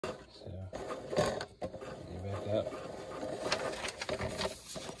Get back up.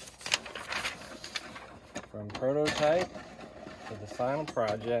 From prototype to the final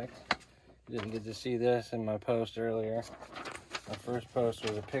project. You didn't get to see this in my post earlier. My first post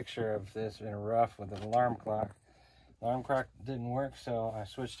was a picture of this in a rough with an alarm clock. Alarm clock didn't work, so I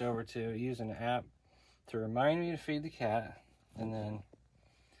switched over to using an app to remind me to feed the cat, and then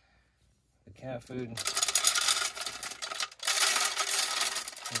the cat food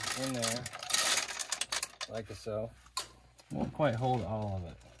is in there like so. Won't quite hold all of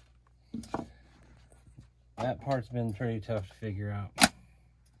it. That part's been pretty tough to figure out,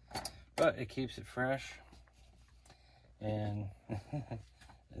 but it keeps it fresh, and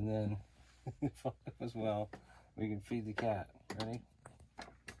and then as well, we can feed the cat. Ready?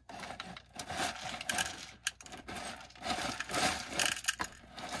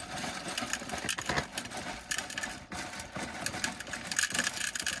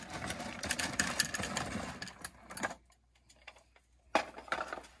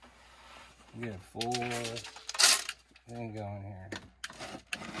 Get a full thing going here.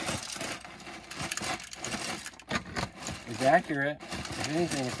 It's accurate. If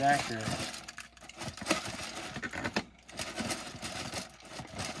anything, it's accurate.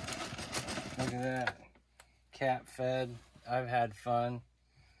 Look at that. Cat fed. I've had fun.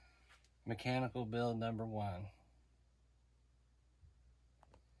 Mechanical build number 1.